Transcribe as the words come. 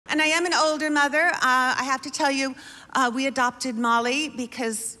And I am an older mother. I have to tell you, we adopted Molly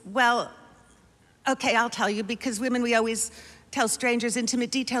because, well, okay, I'll tell you, because women, we always tell strangers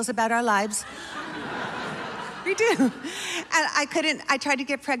intimate details about our lives. We do. And I tried to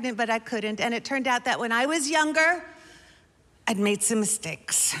get pregnant, but I couldn't. And it turned out that when I was younger, I'd made some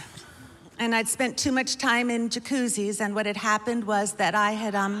mistakes. And I'd spent too much time in jacuzzis, and what had happened was that I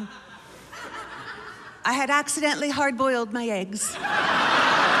had accidentally hard-boiled my eggs.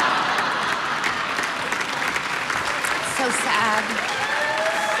 So sad.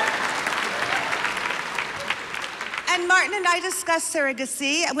 And Martin and I discussed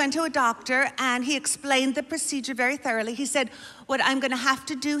surrogacy. I went to a doctor, and he explained the procedure very thoroughly. He said, what I'm gonna have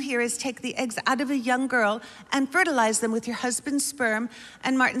to do here is take the eggs out of a young girl and fertilize them with your husband's sperm.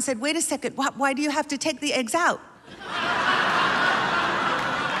 And Martin said, wait a second, why do you have to take the eggs out?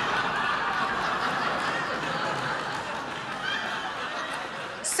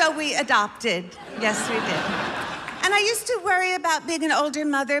 So we adopted. Yes, we did. And I used to worry about being an older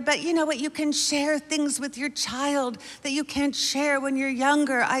mother, but you know what? You can share things with your child that you can't share when you're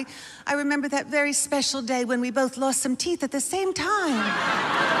younger. I remember that very special day when we both lost some teeth at the same time.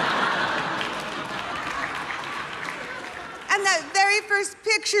 And that very first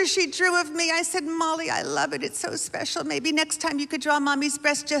picture she drew of me, I said, Molly, I love it. It's so special. Maybe next time you could draw Mommy's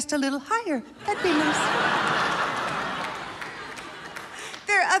breast just a little higher. That'd be nice.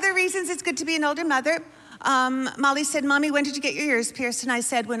 There are other reasons it's good to be an older mother. Molly said, Mommy, when did you get your ears pierced? And I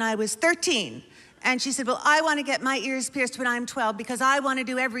said, when I was 13. And she said, well, I want to get my ears pierced when I'm 12 because I want to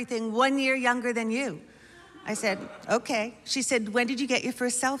do everything 1 year younger than you. I said, okay. She said, when did you get your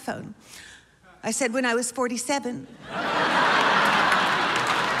first cell phone? I said, when I was 47.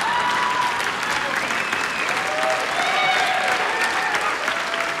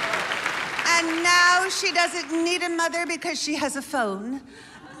 And now she doesn't need a mother because she has a phone.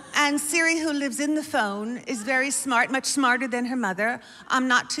 And Siri, who lives in the phone, is very smart, much smarter than her mother. I'm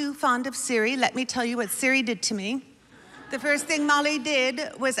not too fond of Siri. Let me tell you what Siri did to me. The first thing Molly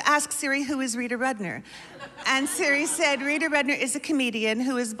did was ask Siri who is Rita Rudner. And Siri said, Rita Rudner is a comedian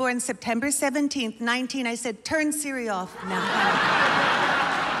who was born September 17th, 19. I said, turn Siri off now.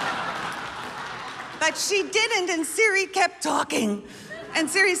 But she didn't, and Siri kept talking. And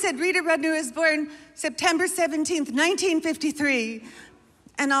Siri said, Rita Rudner was born September 17th, 1953.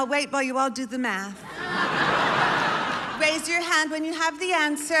 And I'll wait while you all do the math. Raise your hand when you have the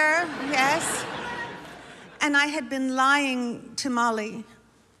answer. Yes. And I had been lying to Molly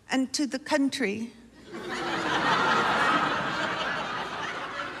and to the country.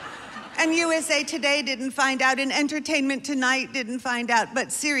 And USA Today didn't find out, and Entertainment Tonight didn't find out,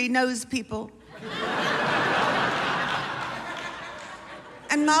 but Siri knows people.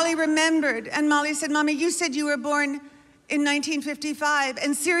 And Molly remembered, and Molly said, Mommy, you said you were born in 1955,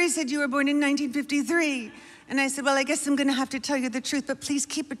 and Siri said you were born in 1953. And I said, well, I guess I'm gonna have to tell you the truth, but please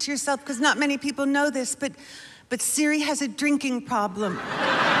keep it to yourself, because not many people know this, but Siri has a drinking problem.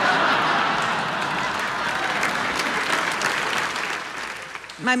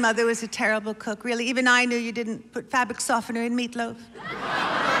 My mother was a terrible cook, really. Even I knew you didn't put fabric softener in meatloaf.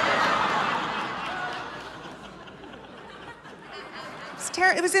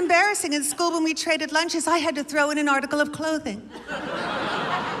 It was embarrassing. In school, when we traded lunches, I had to throw in an article of clothing.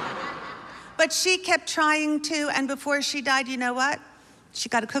 But she kept trying to, and before she died, you know what? She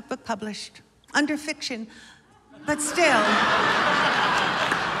got a cookbook published, under fiction, but still.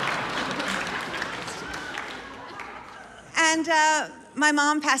 And my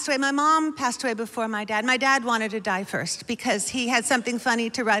mom passed away. My mom passed away before my dad. My dad wanted to die first because he had something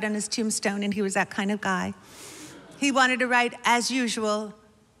funny to write on his tombstone, and he was that kind of guy. He wanted to write, as usual,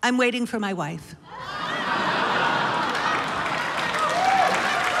 I'm waiting for my wife.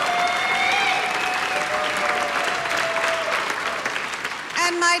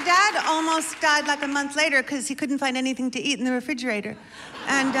 And my dad almost died like a month later because he couldn't find anything to eat in the refrigerator.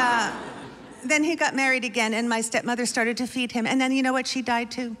 And then he got married again, and my stepmother started to feed him. And then you know what? She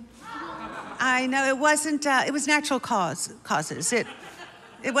died too. I know, it wasn't, it was natural causes.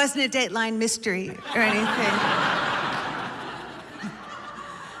 It wasn't a Dateline mystery or anything.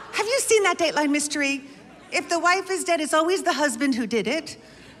 Have you seen that Dateline mystery? If the wife is dead, it's always the husband who did it.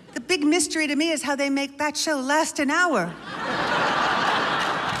 The big mystery to me is how they make that show last an hour.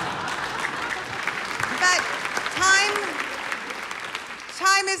 But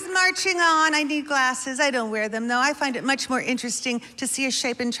time is marching on. I need glasses. I don't wear them, though. I find it much more interesting to see a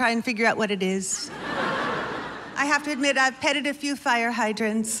shape and try and figure out what it is. I have to admit, I've petted a few fire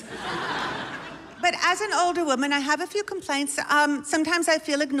hydrants. But as an older woman, I have a few complaints. Sometimes I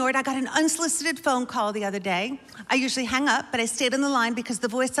feel ignored. I got an unsolicited phone call the other day. I usually hang up, but I stayed on the line because the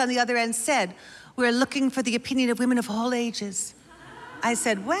voice on the other end said, "We're looking for the opinion of women of all ages." I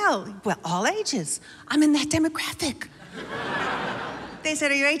said, well, all ages. I'm in that demographic. They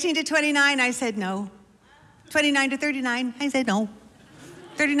said, "Are you 18 to 29? I said, no. 29 to 39? I said, no.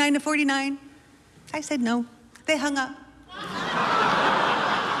 39 to 49? I said, no. They hung up.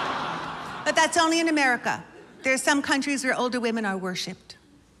 But that's only in America. There are some countries where older women are worshipped.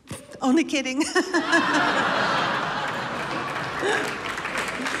 Only kidding.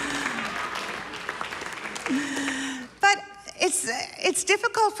 But it's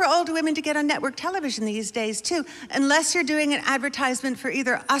difficult for older women to get on network television these days, too, unless you're doing an advertisement for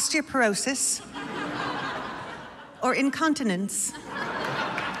either osteoporosis or incontinence.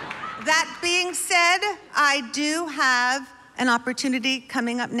 That being said, I do have an opportunity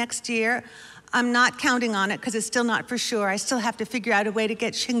coming up next year. I'm not counting on it because it's still not for sure. I still have to figure out a way to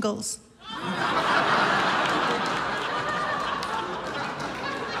get shingles.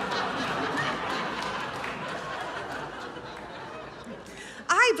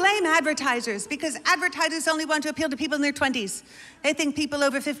 I blame advertisers because advertisers only want to appeal to people in their 20s. They think people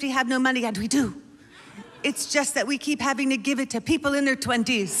over 50 have no money, and we do. It's just that we keep having to give it to people in their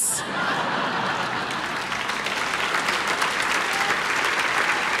 20s.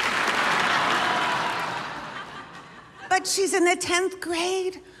 But she's in the 10th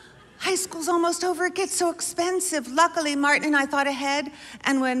grade. High school's almost over. It gets so expensive. Luckily, Martin and I thought ahead,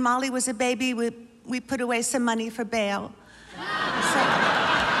 and when Molly was a baby, we put away some money for bail.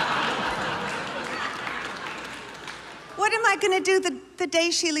 What am I gonna do the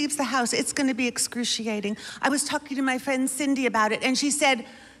day she leaves the house? It's gonna be excruciating. I was talking to my friend Cindy about it, and she said,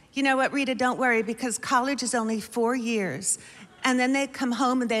 "You know what, Rita, don't worry, because college is only 4 years, and then they come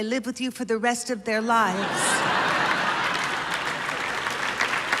home and they live with you for the rest of their lives."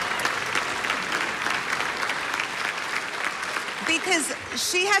 Because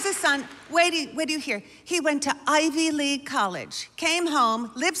she has a son, wait do you hear? He went to Ivy League college, came home,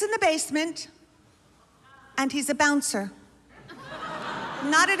 lives in the basement, and he's a bouncer.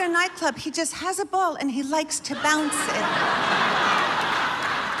 Not at a nightclub, he just has a ball and he likes to bounce it.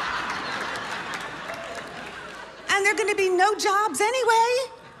 And there are gonna be no jobs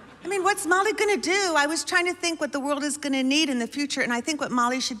anyway. I mean, what's Molly gonna do? I was trying to think what the world is gonna need in the future, and I think what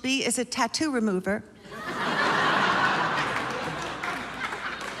Molly should be is a tattoo remover.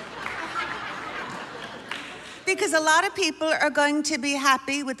 Because a lot of people are going to be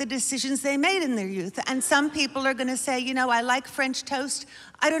happy with the decisions they made in their youth. And some people are gonna say, you know, I like French toast.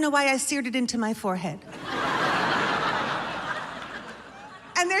 I don't know why I seared it into my forehead.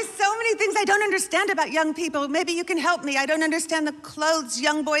 And there's so many things I don't understand about young people. Maybe you can help me. I don't understand the clothes.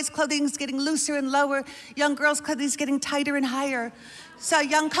 Young boys' clothing is getting looser and lower. Young girls' clothing is getting tighter and higher. Saw a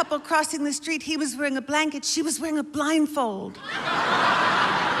young couple crossing the street. He was wearing a blanket. She was wearing a blindfold.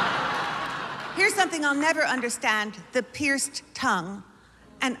 Here's something I'll never understand, the pierced tongue.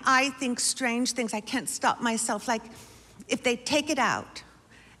 And I think strange things. I can't stop myself. Like, if they take it out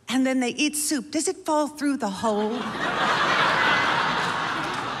and then they eat soup, does it fall through the hole?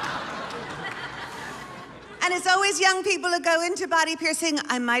 And it's always young people who go into body piercing.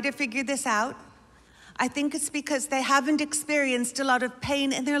 I might have figured this out. I think it's because they haven't experienced a lot of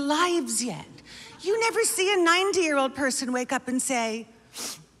pain in their lives yet. You never see a 90-year-old person wake up and say,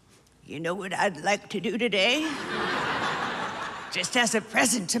 "You know what I'd like to do today? Just as a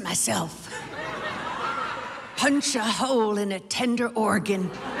present to myself. Punch a hole in a tender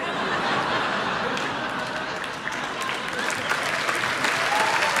organ."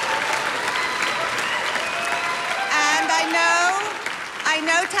 And I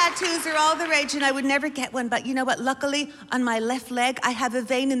know tattoos are all the rage, and I would never get one, but you know what? Luckily, on my left leg, I have a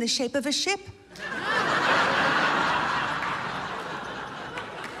vein in the shape of a ship.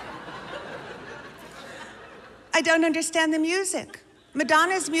 I don't understand the music.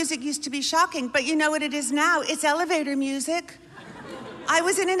 Madonna's music used to be shocking, but you know what it is now? It's elevator music. I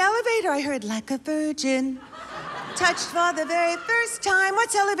was in an elevator, I heard "Like a Virgin, touched for the very first time."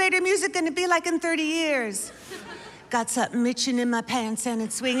 What's elevator music gonna be like in 30 years? Got something itching in my pants and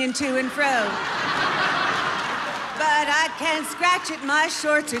it's swinging to and fro. But I can't scratch it, my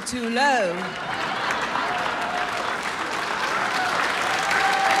shorts are too low.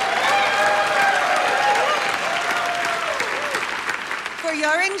 For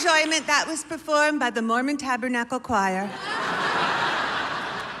your enjoyment, that was performed by the Mormon Tabernacle Choir.